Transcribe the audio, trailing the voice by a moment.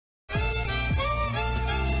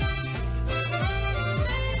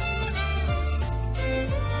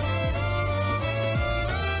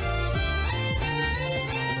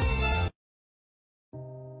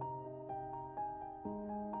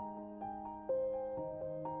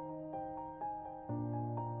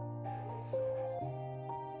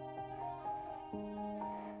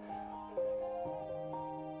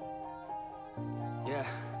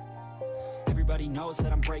Everybody knows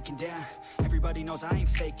that I'm breaking down. Everybody knows I ain't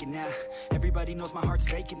faking now. Everybody knows my heart's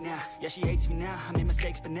vacant now. Yeah, she hates me now, I made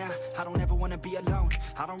mistakes, but now I don't ever wanna be alone.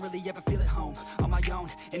 I don't really ever feel at home. On my own,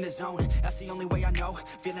 in the zone, that's the only way I know.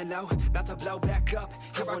 Feeling low, about to blow back up.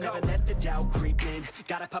 Here I won't ever let the doubt creep in.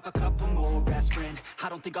 Gotta pop a couple more aspirin. I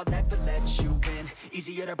don't think I'll ever let you in.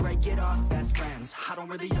 Easier to break it off as friends. I don't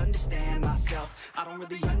really understand myself. I don't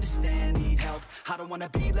really understand, need help. I don't wanna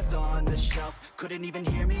be left on the shelf. Couldn't even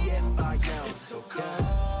hear me if I yelled. It's so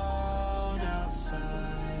cold outside,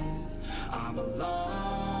 I'm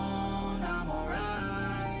alone, I'm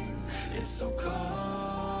alright. It's so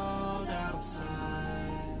cold outside,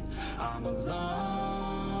 I'm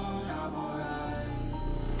alone, I'm alright.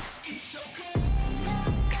 It's so cold.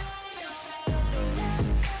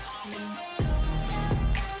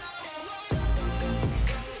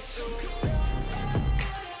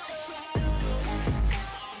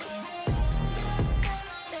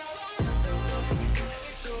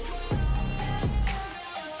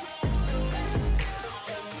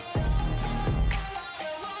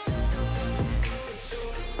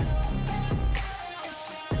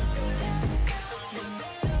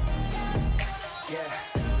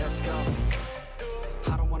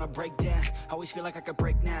 Break down, always feel like I could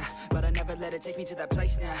break now, but I never let it take me to that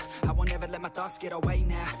place now. I won't ever let my thoughts get away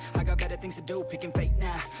now. I got better things to do, picking fate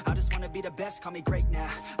now. I just wanna be the best, call me great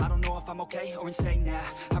now. I don't know if I'm okay or insane now.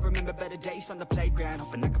 I remember better days on the playground,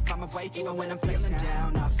 hoping I can find my way to even when I'm feeling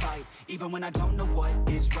down. I fight, even when I don't know what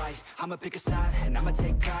is right. I'ma pick a side, and I'ma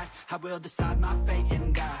take pride. I will decide my fate,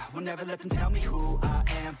 and I will never let them tell me who I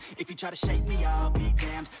am. If you try to shake me, I'll be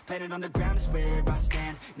damned. Planet on the ground is where I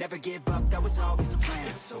stand. Never give up, that was always the plan.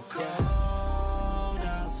 It's so cold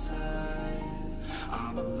outside,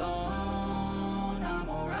 I'm alone, I'm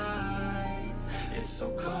alright. It's so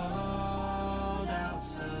cold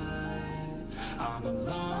outside, I'm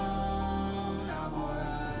alone.